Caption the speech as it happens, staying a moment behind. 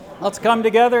Let's come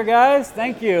together, guys.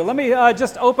 Thank you. Let me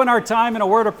just open our time in a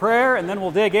word of prayer, and then we'll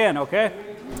dig in, okay?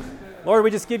 Lord, we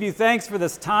just give you thanks for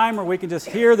this time where we can just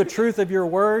hear the truth of your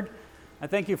word. I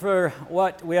thank you for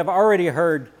what we have already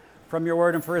heard from your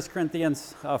word in 1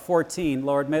 Corinthians 14.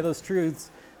 Lord, may those truths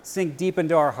sink deep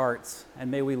into our hearts, and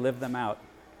may we live them out.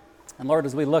 And Lord,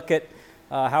 as we look at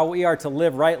how we are to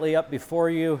live rightly up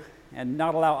before you and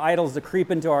not allow idols to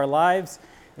creep into our lives,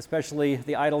 especially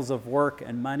the idols of work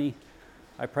and money,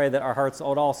 I pray that our hearts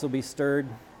would also be stirred,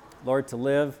 Lord, to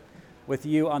live with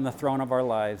you on the throne of our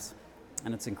lives.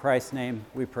 And it's in Christ's name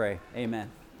we pray.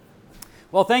 Amen.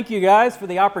 Well, thank you guys for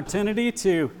the opportunity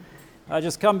to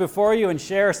just come before you and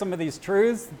share some of these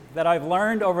truths that I've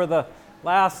learned over the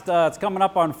last, it's coming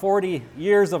up on 40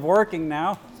 years of working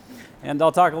now. And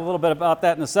I'll talk a little bit about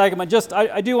that in a second. But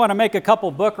I do want to make a couple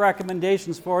book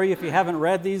recommendations for you if you haven't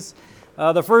read these.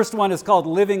 The first one is called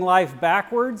Living Life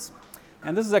Backwards.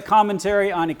 And this is a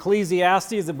commentary on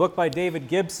Ecclesiastes, a book by David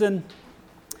Gibson.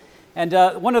 And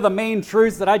one of the main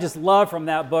truths that I just love from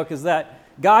that book is that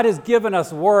God has given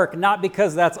us work not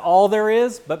because that's all there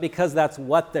is, but because that's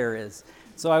what there is.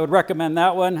 So I would recommend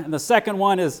that one. And the second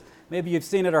one is, maybe you've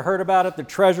seen it or heard about it, The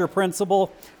Treasure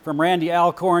Principle from Randy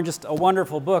Alcorn. Just a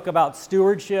wonderful book about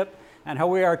stewardship and how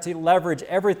we are to leverage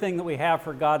everything that we have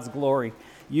for God's glory,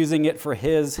 using it for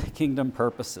His kingdom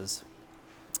purposes.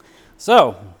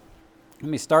 So, let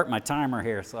me start my timer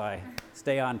here so I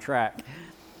stay on track.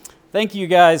 Thank you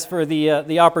guys for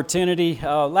the opportunity.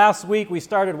 Last week we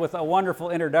started with a wonderful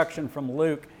introduction from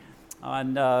Luke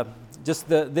on just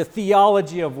the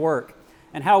theology of work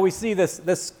and how we see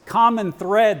this common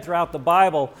thread throughout the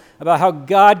Bible about how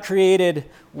God created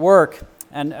work.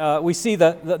 And we see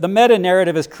the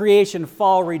meta-narrative as creation,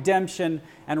 fall, redemption,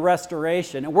 and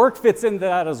restoration. And work fits into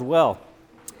that as well.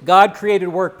 God created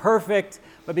work perfect,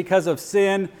 but because of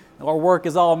sin, our work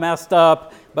is all messed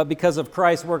up, but because of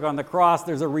Christ's work on the cross,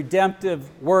 there's a redemptive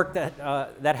work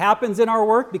that happens in our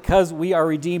work because we are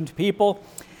redeemed people.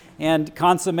 And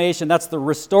consummation, that's the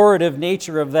restorative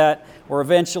nature of that, where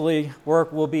eventually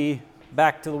work will be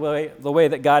back to the way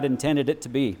that God intended it to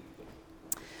be.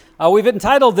 We've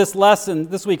entitled this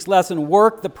week's lesson,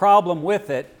 Work the Problem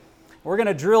with It. We're going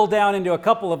to drill down into a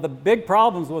couple of the big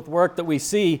problems with work that we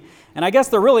see. And I guess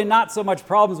they're really not so much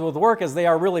problems with work as they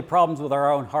are really problems with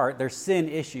our own heart. They're sin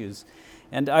issues.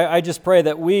 And I just pray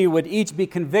that we would each be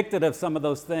convicted of some of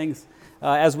those things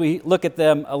as we look at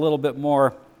them a little bit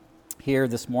more here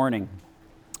this morning.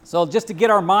 So just to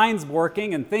get our minds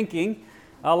working and thinking,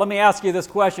 let me ask you this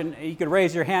question. You could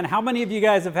raise your hand. How many of you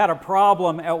guys have had a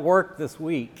problem at work this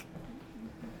week?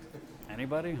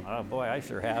 Anybody? Oh boy, I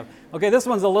sure have. Okay, this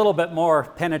one's a little bit more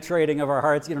penetrating of our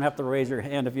hearts. You don't have to raise your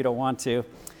hand if you don't want to.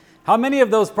 How many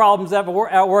of those problems at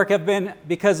work have been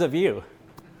because of you?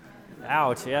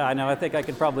 Ouch, yeah, I know. I think I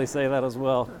could probably say that as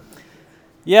well.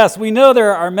 Yes, we know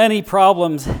there are many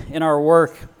problems in our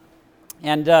work,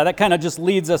 and that kind of just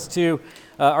leads us to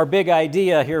our big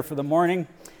idea here for the morning.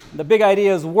 The big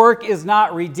idea is work is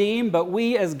not redeemed, but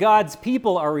we as God's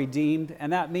people are redeemed,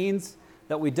 and that means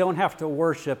that we don't have to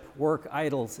worship work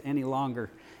idols any longer.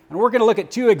 And we're going to look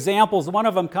at two examples. One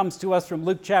of them comes to us from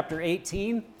Luke chapter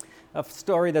 18, a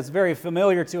story that's very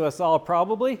familiar to us all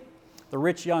probably, the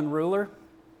rich young ruler.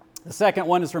 The second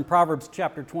one is from Proverbs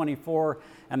chapter 24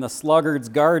 and the sluggard's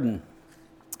garden.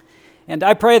 And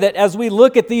I pray that as we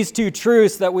look at these two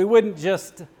truths, that we wouldn't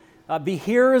just be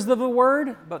hearers of the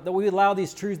word, but that we allow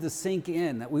these truths to sink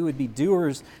in, that we would be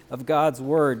doers of God's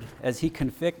word as He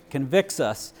convicts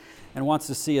us and wants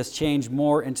to see us change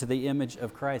more into the image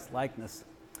of Christ's likeness.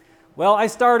 Well, I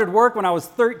started work when I was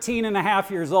 13 and a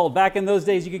half years old. Back in those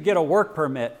days, you could get a work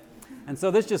permit. And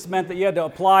so this just meant that you had to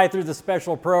apply through the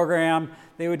special program.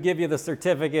 They would give you the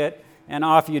certificate, and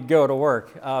off you'd go to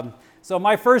work. So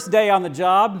my first day on the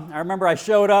job, I remember I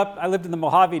showed up. I lived in the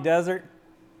Mojave Desert.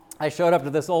 I showed up to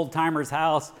this old-timer's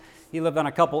house. He lived on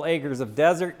a couple acres of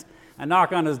desert. I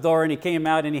knock on his door, and he came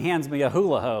out, and he hands me a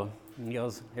hula hoe. And he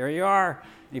goes, "Here you are."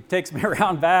 He takes me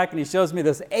around back and he shows me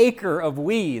this acre of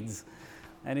weeds.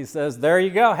 And he says, "There you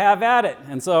go, have at it."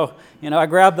 And so, I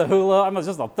grabbed the hula. I'm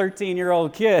just a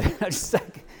 13-year-old kid. I just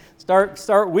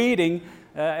start weeding,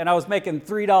 and I was making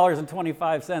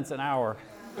 $3.25 an hour.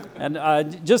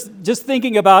 And just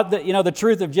thinking about the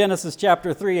truth of Genesis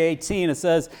chapter 3:18, it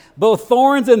says, "Both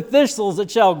thorns and thistles it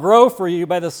shall grow for you.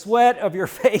 By the sweat of your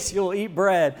face you'll eat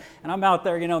bread." And I'm out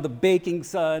there, the baking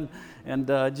sun. And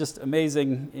just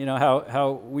amazing,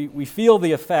 how we feel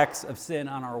the effects of sin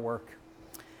on our work.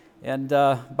 And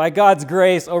by God's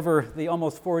grace, over the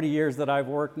almost 40 years that I've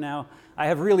worked now, I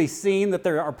have really seen that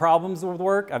there are problems with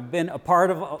work. I've been a part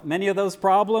of many of those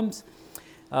problems.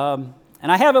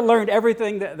 And I haven't learned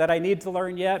everything that I need to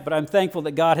learn yet, but I'm thankful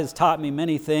that God has taught me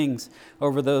many things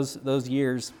over those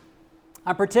years.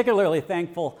 I'm particularly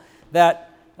thankful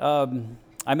that I'm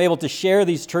able to share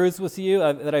these truths with you,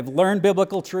 that I've learned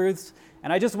biblical truths,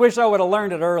 and I just wish I would have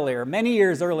learned it earlier, many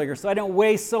years earlier, so I don't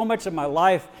waste so much of my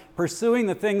life pursuing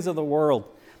the things of the world,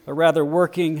 but rather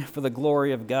working for the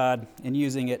glory of God and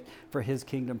using it for His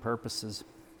kingdom purposes.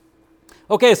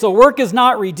 Okay, so work is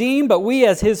not redeemed, but we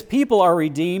as His people are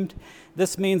redeemed.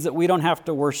 This means that we don't have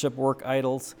to worship work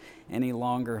idols any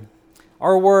longer.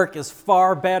 Our work is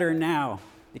far better now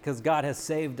because God has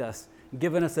saved us,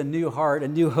 given us a new heart, a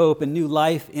new hope, a new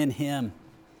life in Him.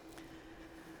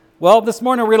 Well, this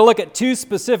morning we're going to look at two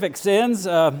specific sins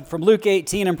from Luke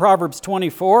 18 and Proverbs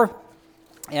 24.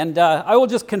 And I will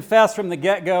just confess from the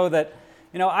get-go that,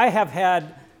 I have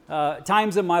had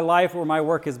times in my life where my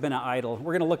work has been an idol.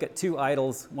 We're going to look at two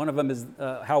idols. One of them is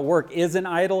how work is an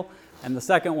idol, and the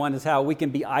second one is how we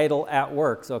can be idle at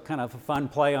work. So kind of a fun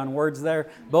play on words there.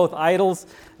 Both idols.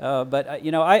 But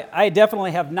I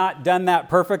definitely have not done that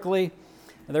perfectly.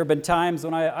 There have been times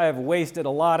when I have wasted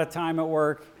a lot of time at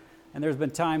work. And there's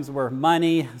been times where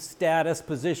money, status,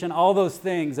 position, all those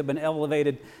things have been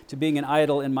elevated to being an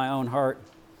idol in my own heart.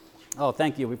 Oh,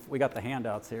 thank you. We got the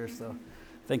handouts here, so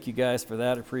thank you guys for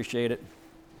that. I appreciate it.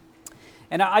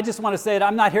 And I just want to say that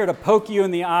I'm not here to poke you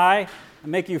in the eye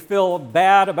and make you feel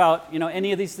bad about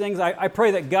any of these things. I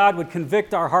pray that God would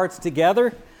convict our hearts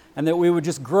together and that we would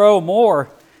just grow more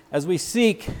as we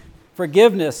seek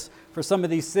forgiveness for some of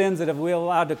these sins that we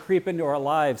allowed to creep into our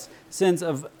lives, sins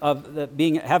of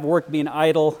have work being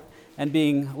idle and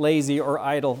being lazy or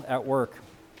idle at work.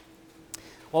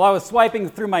 Well, I was swiping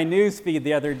through my news feed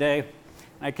the other day, and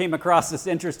I came across this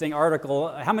interesting article.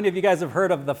 How many of you guys have heard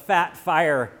of the Fat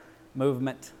FIRE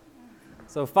movement?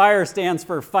 So FIRE stands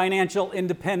for Financial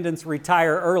Independence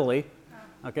Retire Early.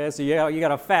 Okay, so you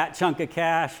got a fat chunk of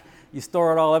cash, you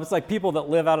store it all up. It's like people that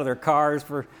live out of their cars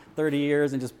for 30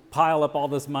 years and just pile up all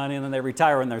this money, and then they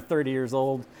retire when they're 30 years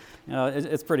old.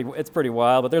 It's pretty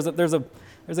wild. But there's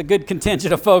a good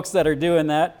contingent of folks that are doing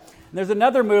that. And there's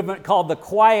another movement called the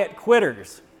Quiet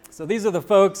Quitters. So these are the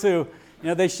folks who,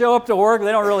 they show up to work,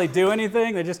 they don't really do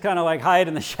anything. They just kind of like hide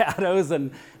in the shadows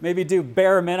and maybe do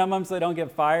bare minimum so they don't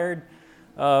get fired.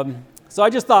 So I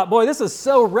just thought, boy, this is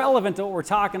so relevant to what we're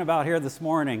talking about here this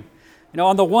morning.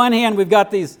 On the one hand, we've got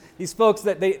these folks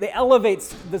that they elevate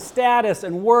the status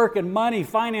and work and money,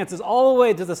 finances, all the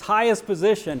way to this highest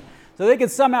position so they can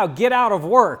somehow get out of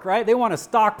work, right? They want to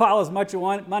stockpile as much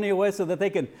money away so that they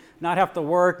can not have to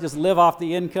work, just live off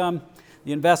the income,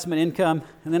 the investment income.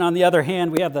 And then on the other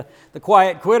hand, we have the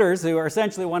quiet quitters who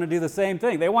essentially want to do the same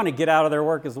thing. They want to get out of their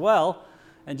work as well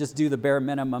and just do the bare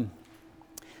minimum.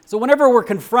 So whenever we're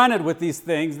confronted with these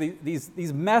things,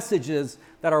 these messages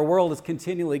that our world is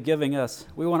continually giving us,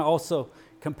 we want to also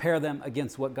compare them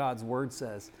against what God's Word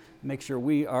says. Make sure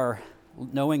we are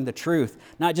knowing the truth,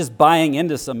 not just buying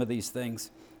into some of these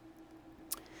things.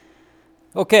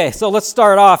 Okay, so let's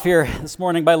start off here this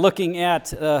morning by looking at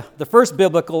the first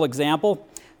biblical example.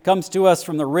 It comes to us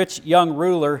from the rich young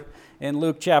ruler in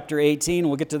Luke chapter 18.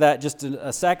 We'll get to that just in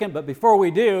a second, but before we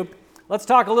do, let's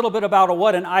talk a little bit about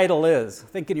what an idol is.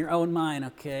 Think in your own mind,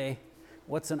 okay,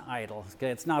 what's an idol? Okay,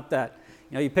 it's not that,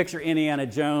 you picture Indiana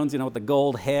Jones, with the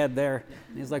gold head there,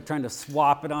 and he's like trying to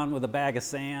swap it on with a bag of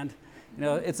sand.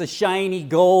 It's a shiny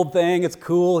gold thing, it's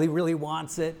cool, he really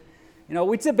wants it.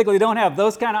 We typically don't have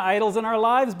those kind of idols in our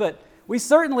lives, but we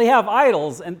certainly have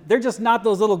idols, and they're just not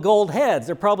those little gold heads.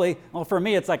 They're probably, for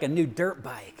me, it's like a new dirt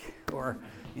bike, or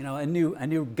a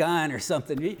new gun or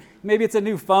something. Maybe it's a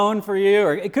new phone for you,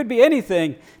 or it could be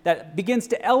anything that begins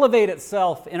to elevate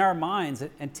itself in our minds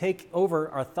and take over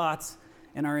our thoughts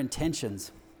and our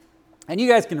intentions. And you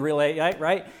guys can relate,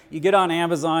 right? You get on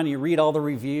Amazon, you read all the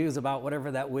reviews about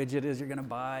whatever that widget is you're going to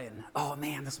buy, and oh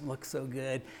man, this one looks so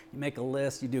good. You make a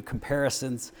list, you do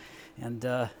comparisons,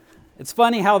 and it's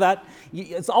funny how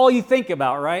it's all you think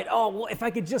about, right? Oh, well, if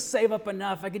I could just save up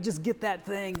enough, I could just get that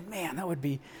thing. Man, that would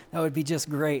be just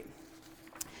great.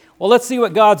 Well, let's see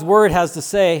what God's Word has to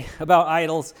say about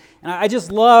idols. And I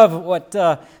just love what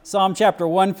Psalm chapter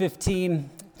 115,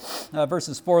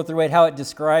 verses 4 through 8, how it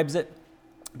describes it.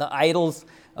 The idols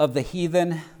of the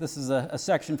heathen. This is a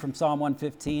section from Psalm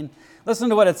 115. Listen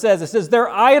to what it says. It says, "Their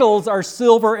idols are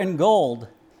silver and gold,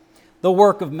 the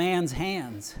work of man's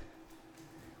hands.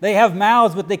 They have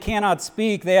mouths, but they cannot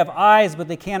speak. They have eyes, but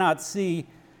they cannot see.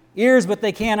 Ears, but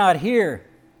they cannot hear.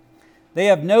 They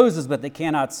have noses, but they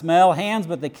cannot smell. Hands,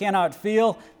 but they cannot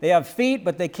feel. They have feet,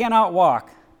 but they cannot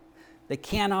walk. They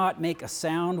cannot make a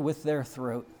sound with their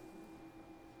throat.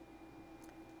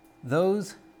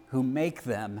 Those who make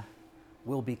them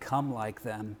will become like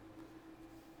them.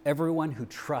 Everyone who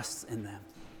trusts in them.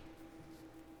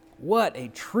 What a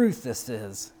truth this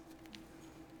is.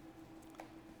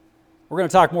 We're going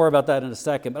to talk more about that in a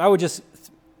second, but I would just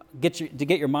get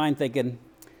your mind thinking,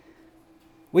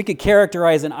 we could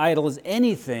characterize an idol as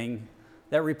anything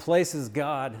that replaces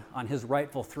God on his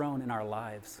rightful throne in our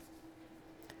lives.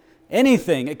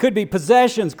 Anything. It could be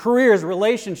possessions, careers,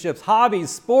 relationships, hobbies,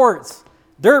 sports,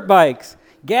 dirt bikes,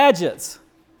 gadgets.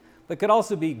 But it could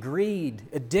also be greed,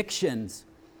 addictions,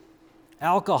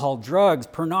 alcohol, drugs,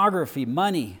 pornography,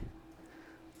 money.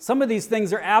 Some of these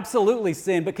things are absolutely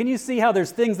sin, but can you see how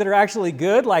there's things that are actually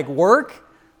good, like work,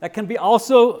 that can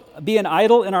also be an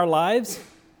idol in our lives?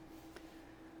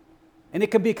 And it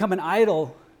can become an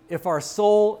idol if our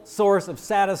sole source of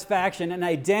satisfaction and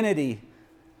identity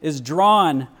is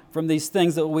drawn from these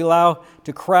things that we allow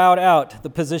to crowd out the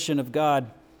position of God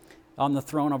on the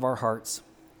throne of our hearts.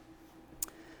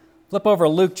 Flip over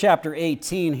Luke chapter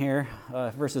 18 here,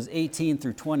 verses 18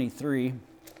 through 23.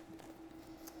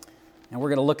 And we're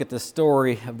going to look at the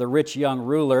story of the rich young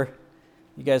ruler.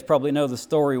 You guys probably know the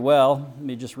story well. Let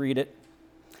me just read it.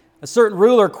 A certain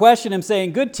ruler questioned him,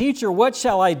 saying, "Good teacher, what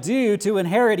shall I do to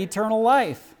inherit eternal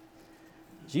life?"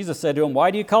 Jesus said to him,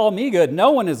 "Why do you call me good?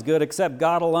 No one is good except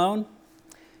God alone.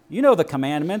 You know the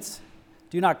commandments.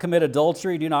 Do not commit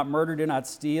adultery, do not murder, do not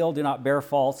steal, do not bear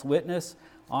false witness,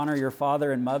 honor your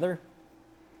father and mother."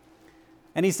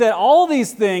 And he said, "All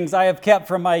these things I have kept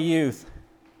from my youth."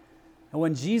 And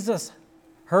when Jesus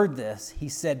heard this, he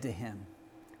said to him,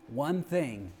 "One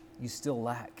thing you still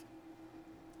lack.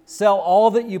 Sell all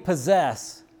that you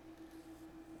possess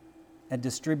and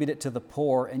distribute it to the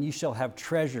poor, and you shall have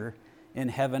treasure in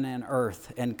heaven and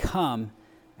earth, and come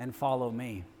and follow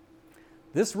me."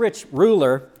 This rich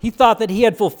ruler, he thought that he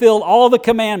had fulfilled all the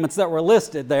commandments that were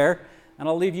listed there. And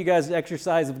I'll leave you guys the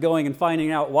exercise of going and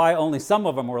finding out why only some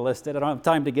of them were listed. I don't have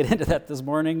time to get into that this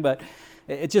morning, but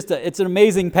it's an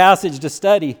amazing passage to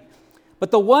study.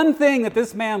 But the one thing that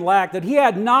this man lacked, that he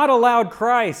had not allowed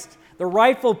Christ the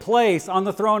rightful place on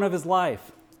the throne of his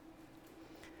life.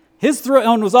 His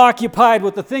throne was occupied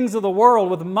with the things of the world,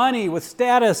 with money, with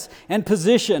status and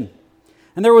position.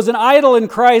 And there was an idol in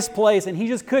Christ's place, and he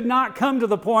just could not come to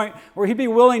the point where he'd be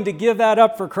willing to give that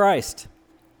up for Christ.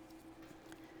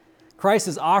 Christ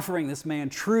is offering this man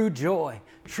true joy,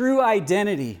 true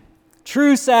identity,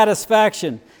 true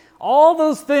satisfaction. All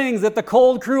those things that the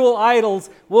cold, cruel idols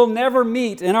will never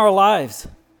meet in our lives.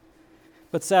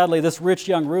 But sadly, this rich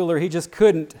young ruler, he just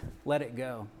couldn't let it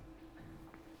go.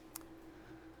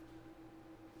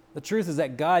 The truth is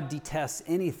that God detests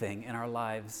anything in our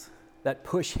lives that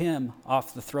push him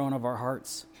off the throne of our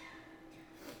hearts.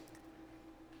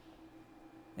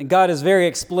 And God is very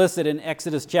explicit in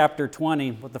Exodus chapter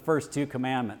 20 with the first two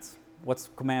commandments. What's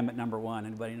commandment number 1?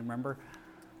 Anybody remember?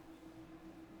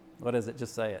 What is it?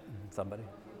 Just say it, somebody.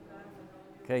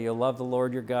 Okay, you'll love the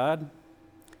Lord your God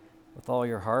with all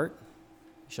your heart.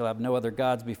 You shall have no other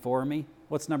gods before me.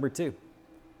 What's number 2?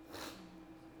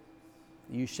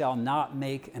 You shall not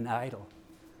make an idol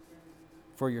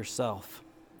for yourself.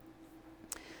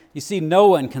 You see, no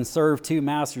one can serve two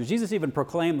masters. Jesus even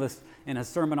proclaimed this in his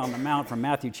Sermon on the Mount from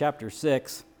Matthew chapter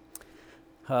 6.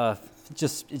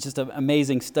 It's just an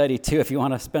amazing study, too, if you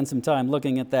want to spend some time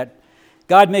looking at that.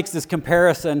 God makes this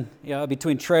comparison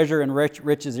between treasure and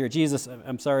riches here. Jesus,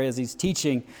 as he's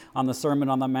teaching on the Sermon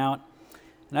on the Mount.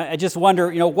 And I just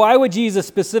wonder, why would Jesus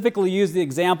specifically use the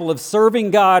example of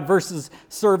serving God versus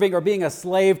serving or being a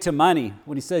slave to money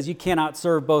when he says you cannot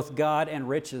serve both God and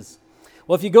riches?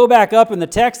 Well, if you go back up in the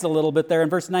text a little bit there in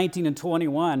verse 19 and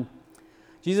 21,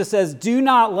 Jesus says, "Do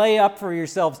not lay up for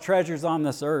yourselves treasures on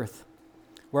this earth,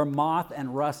 where moth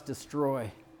and rust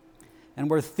destroy, and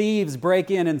where thieves break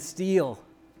in and steal.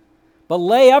 But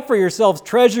lay up for yourselves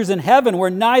treasures in heaven, where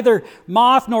neither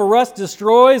moth nor rust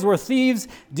destroys, where thieves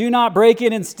do not break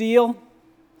in and steal."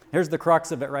 Here's the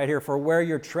crux of it right here. "For where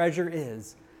your treasure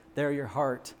is, there your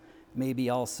heart may be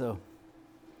also."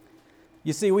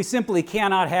 You see, we simply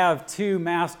cannot have two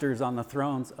masters on the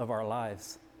thrones of our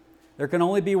lives. There can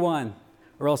only be one,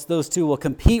 or else those two will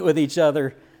compete with each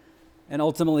other, and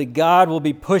ultimately God will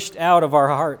be pushed out of our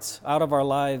hearts, out of our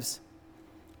lives.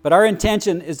 But our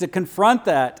intention is to confront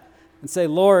that and say,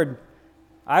 "Lord,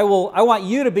 I want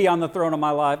you to be on the throne of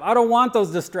my life. I don't want those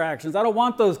distractions. I don't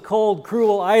want those cold,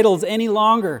 cruel idols any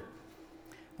longer."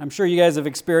 I'm sure you guys have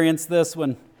experienced this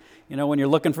when you're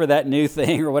looking for that new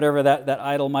thing or whatever that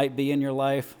idol might be in your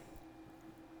life.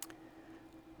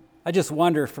 I just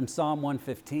wonder from Psalm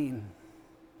 115,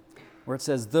 where it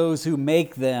says, "Those who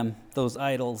make them, those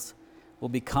idols, will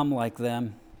become like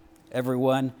them,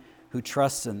 everyone who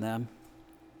trusts in them."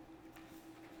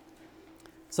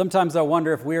 Sometimes I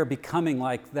wonder if we are becoming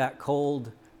like that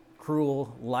cold,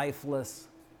 cruel, lifeless,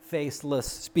 faceless,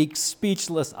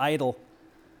 speechless idol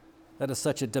that is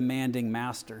such a demanding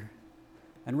master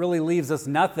and really leaves us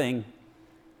nothing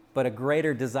but a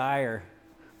greater desire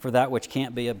for that which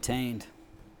can't be obtained.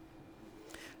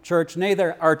 Church,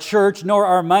 neither our church nor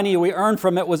our money we earn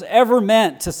from it was ever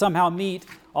meant to somehow meet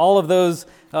all of those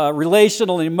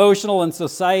relational, emotional, and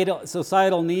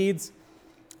societal needs.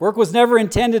 Work was never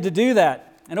intended to do that.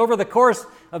 And over the course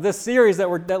of this series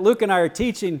that Luke and I are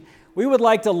teaching, we would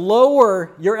like to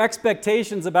lower your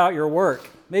expectations about your work.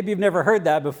 Maybe you've never heard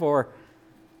that before.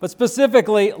 But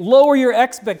specifically, lower your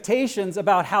expectations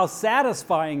about how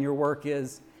satisfying your work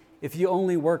is if you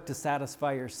only work to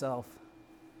satisfy yourself.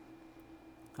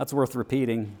 That's worth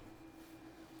repeating.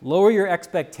 Lower your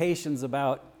expectations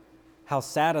about how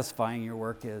satisfying your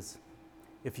work is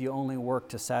if you only work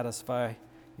to satisfy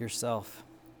yourself.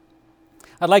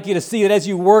 I'd like you to see that as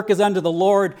you work as unto the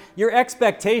Lord, your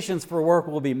expectations for work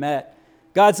will be met.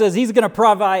 God says He's going to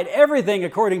provide everything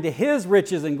according to His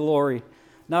riches and glory,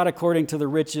 not according to the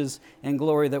riches and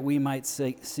glory that we might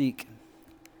seek.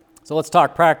 So let's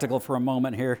talk practical for a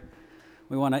moment here.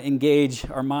 We want to engage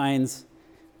our minds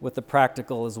with the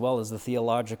practical as well as the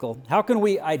theological. How can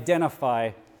we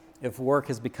identify if work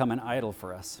has become an idol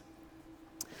for us?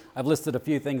 I've listed a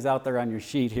few things out there on your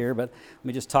sheet here, but let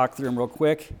me just talk through them real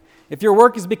quick. If your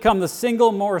work has become the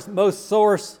single most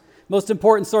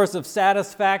important source of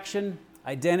satisfaction,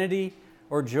 identity,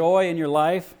 or joy in your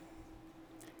life,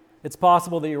 it's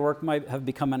possible that your work might have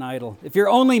become an idol. If your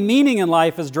only meaning in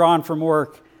life is drawn from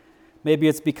work, maybe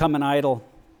it's become an idol.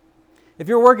 If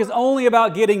your work is only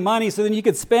about getting money so then you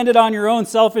could spend it on your own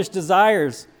selfish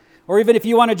desires, or even if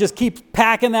you want to just keep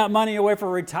packing that money away for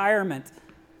retirement,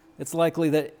 it's likely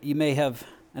that you may have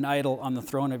an idol on the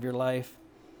throne of your life.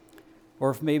 Or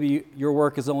if maybe your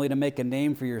work is only to make a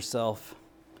name for yourself,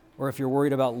 or if you're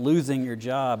worried about losing your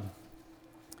job,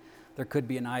 there could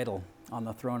be an idol on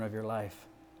the throne of your life.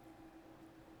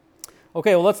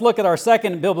 Okay, well, let's look at our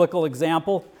second biblical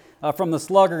example from the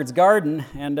sluggard's garden.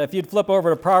 And if you'd flip over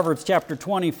to Proverbs chapter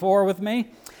 24 with me,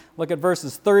 look at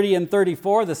verses 30 and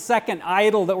 34. The second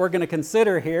idol that we're going to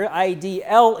consider here,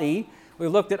 I-D-L-E. We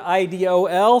looked at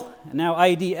I-D-O-L, and now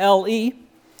I-D-L-E.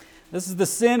 This is the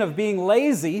sin of being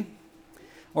lazy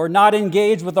or not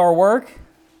engaged with our work.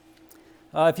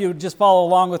 If you would just follow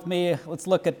along with me, let's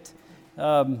look at,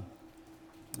 I'm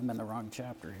in the wrong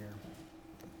chapter here.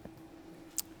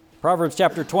 Proverbs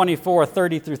chapter 24,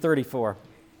 30 through 34.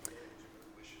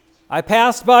 I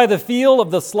passed by the field of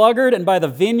the sluggard and by the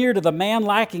vineyard of the man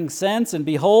lacking sense, and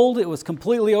behold, it was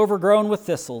completely overgrown with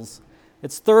thistles.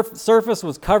 Its surface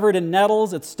was covered in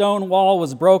nettles, its stone wall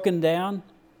was broken down.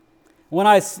 When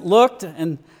I looked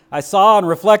and I saw and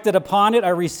reflected upon it, I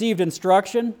received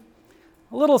instruction.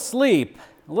 A little sleep,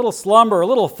 a little slumber, a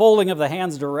little folding of the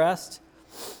hands to rest.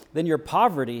 Then your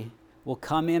poverty will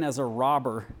come in as a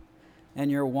robber, and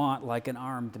your want like an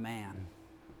armed man.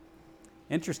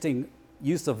 Interesting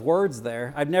use of words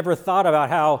there. I've never thought about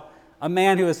how a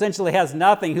man who essentially has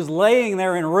nothing, who's laying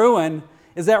there in ruin,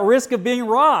 is at risk of being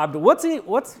robbed.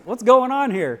 What's going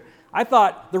on here? I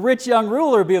thought the rich young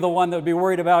ruler would be the one that would be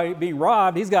worried about being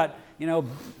robbed. He's got,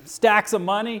 stacks of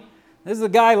money. This is a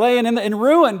guy laying in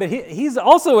ruin, but he's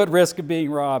also at risk of being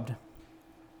robbed.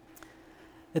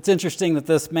 It's interesting that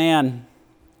this man,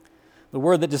 the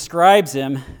word that describes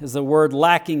him is the word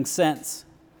lacking sense.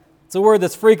 It's a word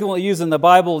that's frequently used in the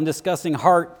Bible in discussing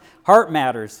heart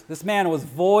matters. This man was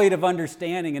void of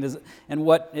understanding in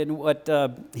what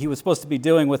he was supposed to be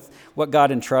doing with what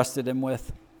God entrusted him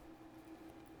with.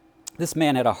 This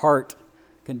man had a heart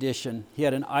condition. He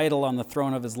had an idol on the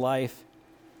throne of his life.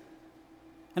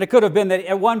 And it could have been that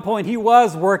at one point he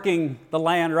was working the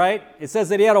land, right? It says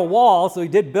that he had a wall, so he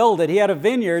did build it. He had a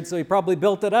vineyard, so he probably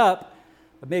built it up.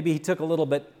 But maybe he took a little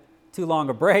bit too long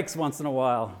of breaks once in a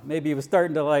while. Maybe he was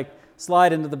starting to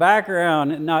slide into the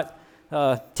background and not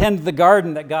tend the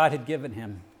garden that God had given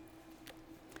him.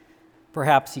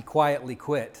 Perhaps he quietly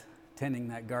quit tending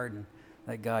that garden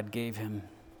that God gave him.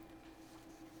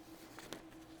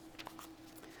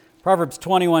 Proverbs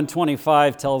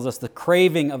 21:25 tells us the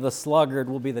craving of the sluggard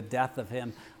will be the death of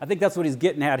him. I think that's what he's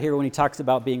getting at here when he talks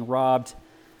about being robbed.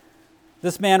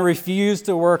 This man refused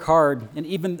to work hard, and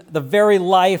even the very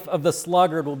life of the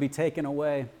sluggard will be taken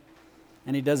away,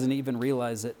 and he doesn't even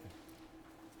realize it.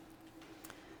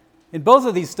 In both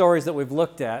of these stories that we've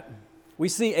looked at, we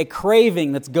see a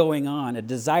craving that's going on, a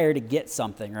desire to get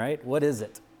something, right? What is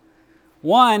it?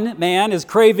 One man is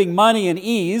craving money and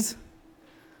ease.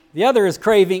 The other is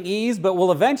craving ease, but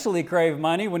will eventually crave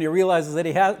money when he realizes that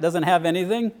he doesn't have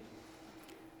anything.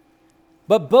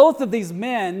 But both of these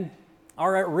men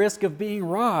are at risk of being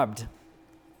robbed.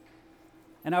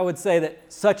 And I would say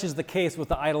that such is the case with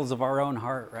the idols of our own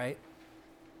heart, right?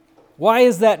 Why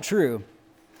is that true?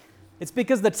 It's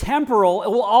because the temporal, it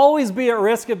will always be at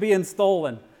risk of being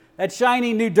stolen. That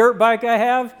shiny new dirt bike I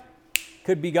have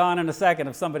could be gone in a second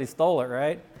if somebody stole it,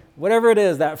 right? Whatever it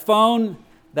is, that phone,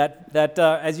 that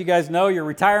as you guys know, your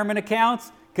retirement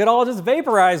accounts could all just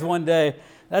vaporize one day.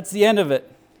 That's the end of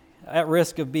it, at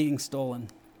risk of being stolen.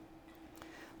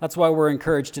 That's why we're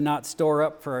encouraged to not store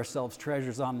up for ourselves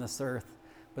treasures on this earth,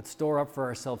 but store up for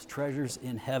ourselves treasures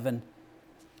in heaven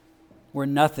where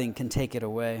nothing can take it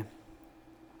away.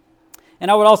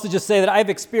 And I would also just say that I've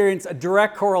experienced a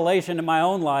direct correlation in my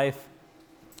own life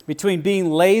between being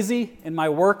lazy in my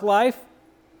work life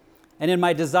and in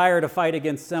my desire to fight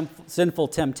against sinful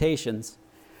temptations.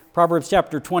 Proverbs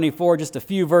chapter 24, just a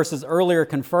few verses earlier,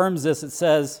 confirms this. It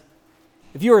says,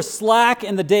 "If you are slack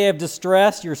in the day of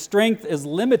distress, your strength is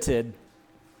limited."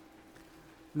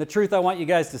 And the truth I want you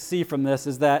guys to see from this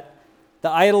is that the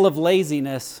idol of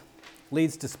laziness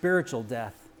leads to spiritual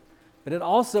death, but it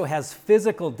also has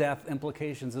physical death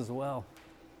implications as well.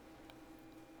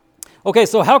 Okay,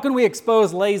 so how can we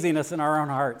expose laziness in our own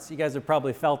hearts? You guys have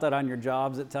probably felt that on your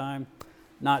jobs at times,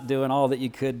 not doing all that you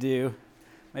could do,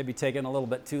 maybe taking a little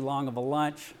bit too long of a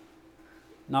lunch,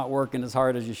 not working as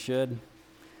hard as you should.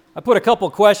 I put a couple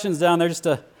questions down there just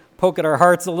to poke at our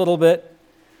hearts a little bit.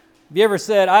 Have you ever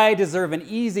said, "I deserve an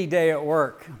easy day at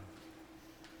work"?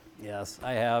 Yes,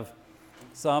 I have.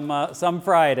 Some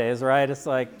Fridays, right? It's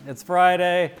like, it's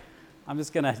Friday. I'm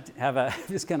just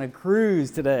gonna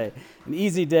cruise today. An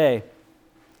easy day.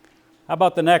 How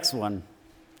about the next one?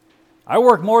 I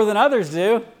work more than others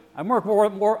do. I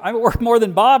work more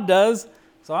than Bob does,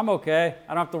 so I'm okay.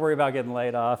 I don't have to worry about getting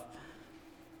laid off.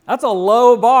 That's a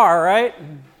low bar, right?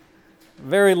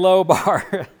 Very low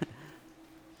bar.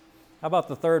 How about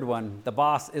the third one? The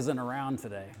boss isn't around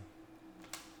today.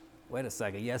 Wait a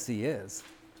second. Yes, he is.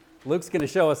 Luke's going to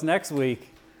show us next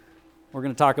week. We're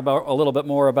going to talk about a little bit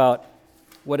more about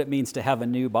what it means to have a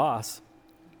new boss.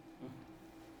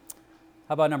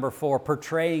 How about number 4?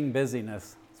 Portraying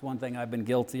busyness. It's one thing I've been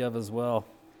guilty of as well.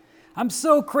 I'm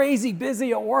so crazy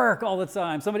busy at work all the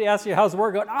time. Somebody asks you, "How's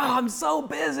work going?" "Oh, I'm so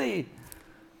busy."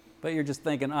 But you're just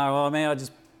thinking, "Oh, well, man, I'll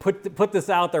just put this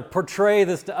out there, portray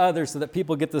this to others so that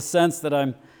people get the sense that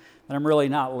I'm really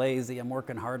not lazy. I'm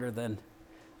working harder than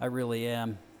I really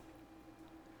am."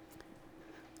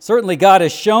 Certainly, God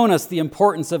has shown us the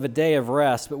importance of a day of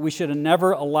rest, but we should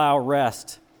never allow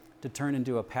rest to turn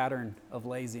into a pattern of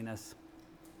laziness.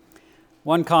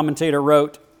 One commentator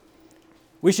wrote,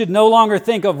 "We should no longer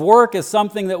think of work as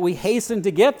something that we hasten to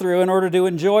get through in order to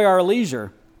enjoy our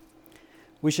leisure.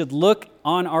 We should look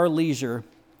on our leisure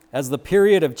as the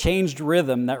period of changed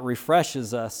rhythm that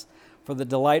refreshes us for the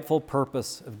delightful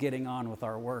purpose of getting on with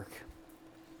our work."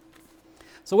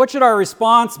 So what should our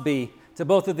response be to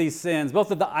both of these sins,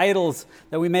 both of the idols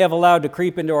that we may have allowed to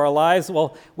creep into our lives?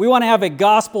 Well, we want to have a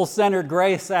gospel-centered,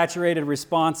 grace-saturated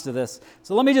response to this.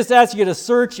 So let me just ask you to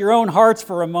search your own hearts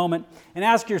for a moment and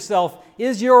ask yourself,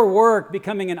 is your work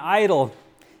becoming an idol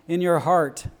in your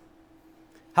heart?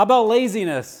 How about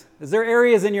laziness? Is there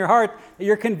areas in your heart that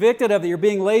you're convicted of, that you're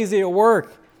being lazy at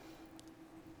work?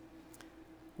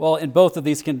 Well, in both of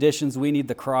these conditions, we need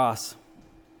the cross.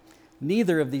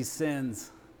 Neither of these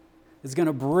sins is going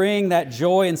to bring that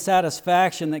joy and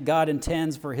satisfaction that God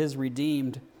intends for His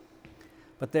redeemed.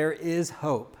 But there is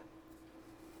hope.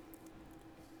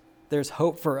 There's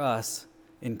hope for us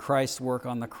in Christ's work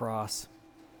on the cross.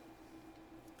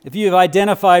 If you have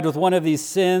identified with one of these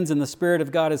sins and the Spirit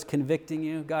of God is convicting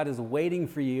you, God is waiting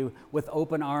for you with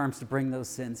open arms to bring those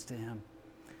sins to Him.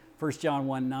 1 John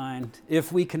 1:9,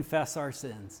 "If we confess our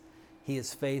sins, He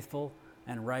is faithful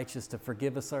and righteous to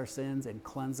forgive us our sins and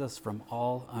cleanse us from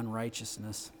all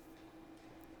unrighteousness."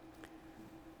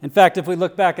 In fact, if we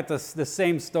look back at the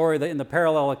same story in the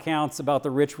parallel accounts about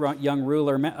the rich young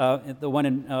ruler, the one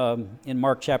in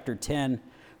Mark chapter 10,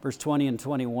 verse 20 and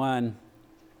 21,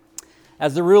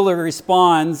 as the ruler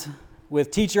responds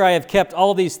with, "Teacher, I have kept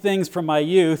all these things from my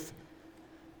youth."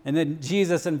 And then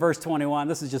Jesus in verse 21,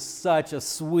 this is just such a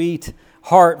sweet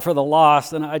heart for the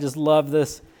lost, and I just love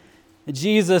this.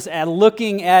 Jesus, at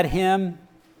looking at him,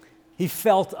 he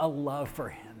felt a love for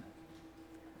him.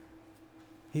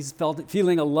 He's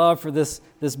feeling a love for this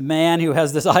man who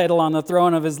has this idol on the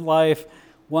throne of his life.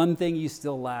 "One thing you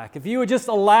still lack. If you would just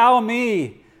allow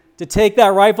me to take that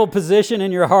rightful position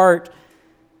in your heart,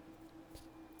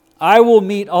 I will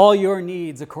meet all your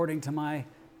needs according to my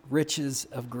riches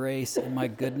of grace and my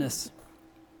goodness."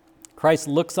 Christ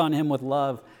looks on him with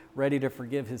love, ready to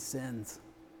forgive his sins.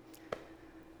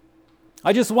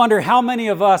 I just wonder how many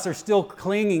of us are still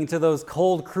clinging to those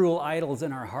cold, cruel idols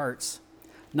in our hearts,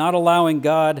 not allowing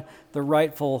God the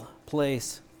rightful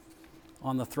place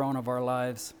on the throne of our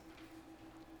lives.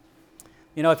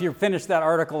 You know, if you finished that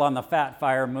article on the Fat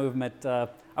Fire movement, I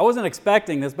wasn't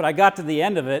expecting this, but I got to the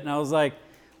end of it and I was like,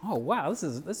 oh wow, this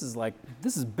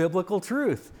is biblical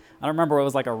truth. I don't remember, it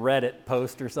was like a Reddit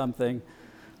post or something,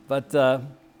 but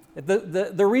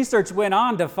the research went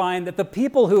on to find that the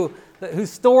people who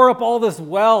store up all this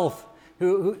wealth,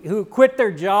 who quit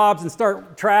their jobs and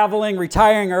start traveling,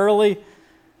 retiring early,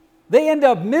 they end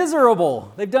up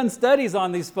miserable. They've done studies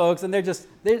on these folks, and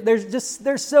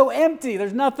they're so empty.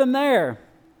 There's nothing there.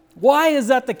 Why is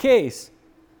that the case?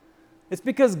 It's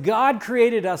because God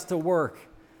created us to work,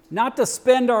 not to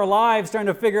spend our lives trying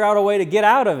to figure out a way to get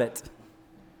out of it.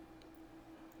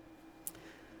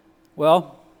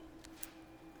 Well,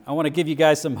 I want to give you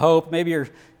guys some hope. Maybe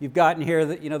you've gotten here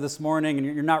this morning and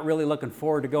you're not really looking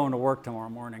forward to going to work tomorrow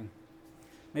morning.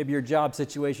 Maybe your job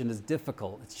situation is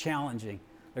difficult. It's challenging.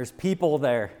 There's people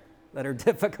there that are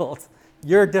difficult.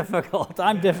 You're difficult.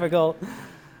 I'm difficult.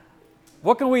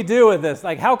 What can we do with this?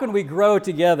 Like, how can we grow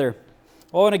together?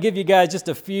 Well, I want to give you guys just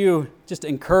a few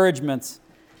encouragements,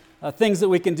 things that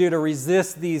we can do to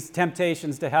resist these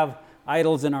temptations to have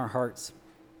idols in our hearts.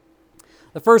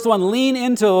 The first one, lean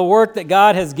into the work that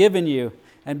God has given you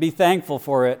and be thankful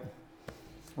for it.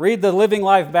 Read the Living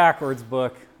Life Backwards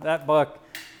book. That book,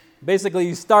 basically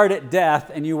you start at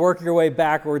death and you work your way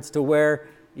backwards to where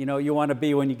you want to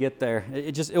be when you get there.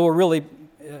 It will really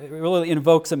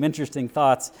invoke some interesting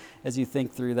thoughts as you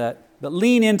think through that. But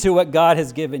lean into what God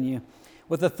has given you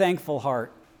with a thankful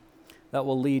heart that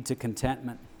will lead to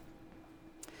contentment.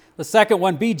 The second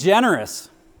one, be generous.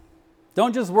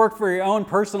 Don't just work for your own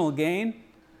personal gain.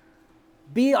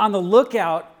 Be on the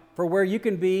lookout for where you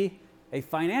can be a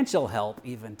financial help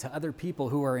even to other people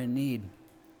who are in need.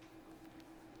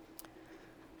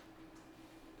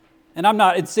 And I'm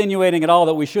not insinuating at all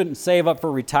that we shouldn't save up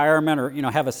for retirement or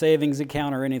have a savings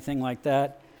account or anything like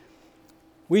that.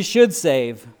 We should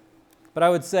save, but I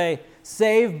would say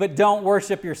save but don't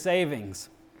worship your savings.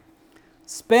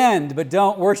 Spend but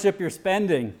don't worship your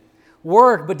spending.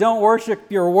 Work but don't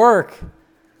worship your work.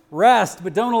 Rest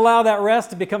but don't allow that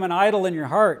rest to become an idol in your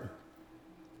heart.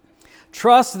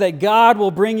 Trust that God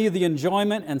will bring you the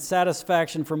enjoyment and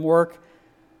satisfaction from work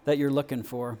that you're looking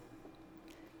for.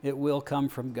 It will come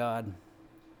from God.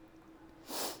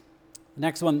 The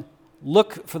next one,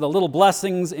 look for the little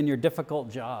blessings in your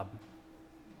difficult job.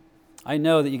 I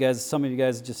know that some of you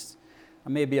guys just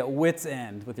are maybe at wit's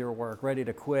end with your work, ready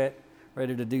to quit,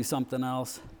 ready to do something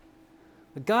else.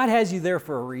 But God has you there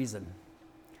for a reason.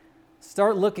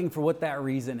 Start looking for what that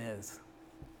reason is.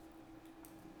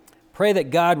 Pray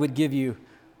that God would give you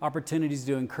opportunities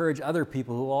to encourage other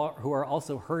people who are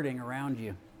also hurting around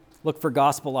you. Look for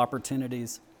gospel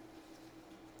opportunities.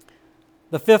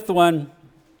 The fifth one,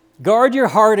 guard your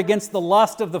heart against the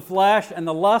lust of the flesh and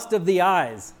the lust of the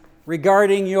eyes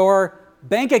regarding your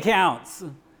bank accounts.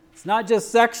 It's not just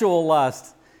sexual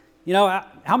lust.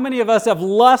 How many of us have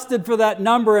lusted for that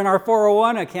number in our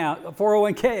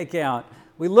 401k account?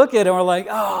 We look at it and we're like,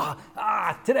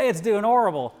 today it's doing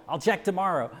horrible. I'll check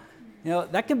tomorrow.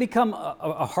 That can become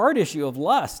a heart issue of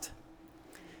lust.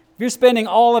 If you're spending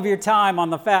all of your time on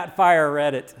the Fat Fire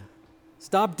Reddit,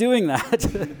 stop doing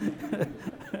that.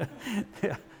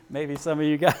 Yeah, maybe some of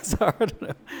you guys are. I don't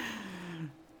know.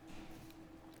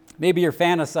 Maybe you're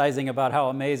fantasizing about how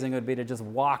amazing it would be to just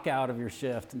walk out of your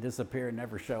shift and disappear and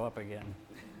never show up again.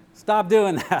 Stop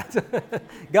doing that.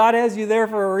 God has you there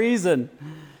for a reason.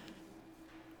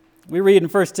 We read in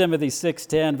 1 Timothy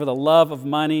 6:10, for the love of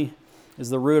money is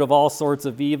the root of all sorts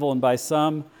of evil, and by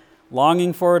some,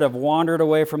 longing for it, have wandered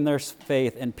away from their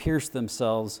faith and pierced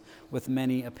themselves with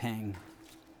many a pang.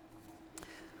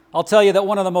 I'll tell you that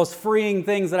one of the most freeing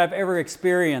things that I've ever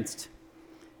experienced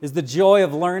is the joy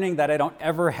of learning that I don't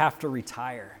ever have to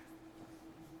retire.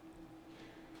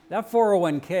 That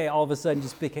 401k all of a sudden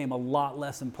just became a lot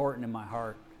less important in my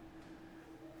heart.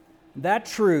 That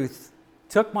truth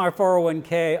took my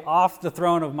 401k off the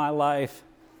throne of my life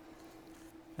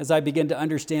as I begin to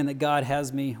understand that God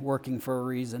has me working for a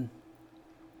reason.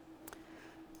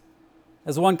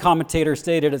 As one commentator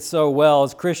stated it so well,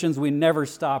 as Christians, we never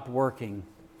stop working,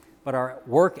 but our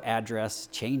work address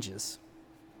changes.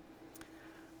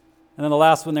 And then the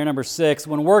last one there, number 6,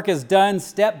 when work is done,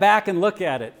 step back and look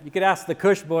at it. You could ask the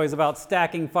Cush boys about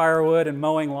stacking firewood and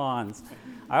mowing lawns.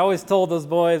 I always told those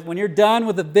boys, when you're done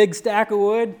with a big stack of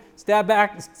wood, stand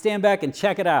back and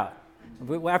check it out.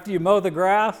 After you mow the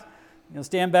grass,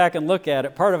 stand back and look at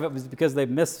it. Part of it was because they've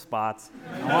missed spots.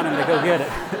 I want them to go get it.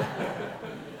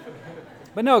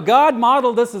 But no, God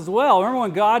modeled this as well. Remember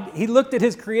when God, he looked at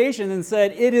his creation and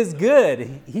said, it is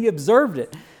good. He observed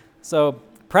it. So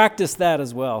practice that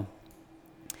as well.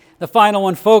 The final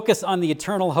one, focus on the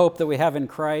eternal hope that we have in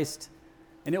Christ,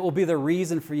 and it will be the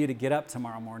reason for you to get up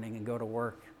tomorrow morning and go to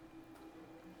work.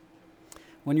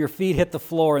 When your feet hit the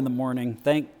floor in the morning,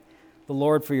 thank the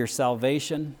Lord for your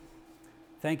salvation.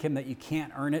 Thank him that you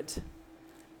can't earn it,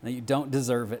 that you don't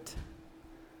deserve it.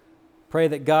 Pray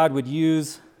that God would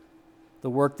use the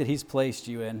work that he's placed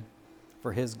you in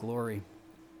for his glory.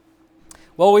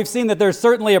 Well, we've seen that there's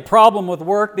certainly a problem with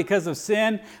work because of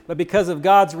sin, but because of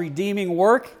God's redeeming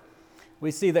work, we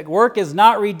see that work is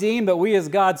not redeemed, but we as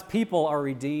God's people are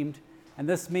redeemed. And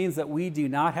this means that we do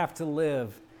not have to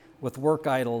live with work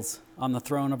idols on the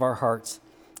throne of our hearts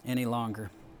any longer.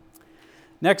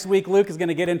 Next week, Luke is going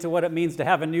to get into what it means to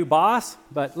have a new boss,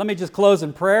 but let me just close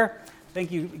in prayer.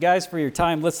 Thank you guys for your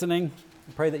time listening.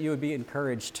 I pray that you would be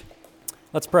encouraged.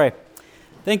 Let's pray.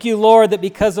 Thank you, Lord, that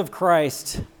because of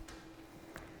Christ,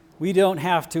 we don't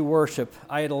have to worship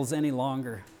idols any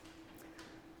longer.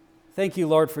 Thank you,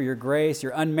 Lord, for your grace,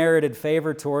 your unmerited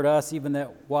favor toward us, even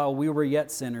that while we were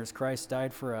yet sinners, Christ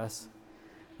died for us.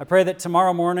 I pray that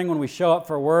tomorrow morning when we show up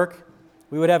for work,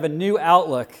 we would have a new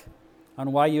outlook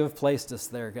on why you have placed us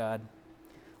there, God.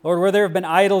 Lord, where there have been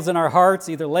idols in our hearts,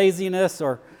 either laziness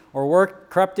or work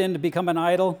crept in to become an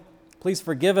idol, please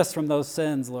forgive us from those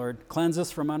sins, Lord. Cleanse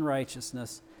us from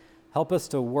unrighteousness. Help us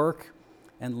to work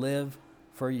and live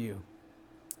for you.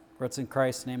 For it's in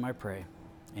Christ's name I pray.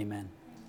 Amen.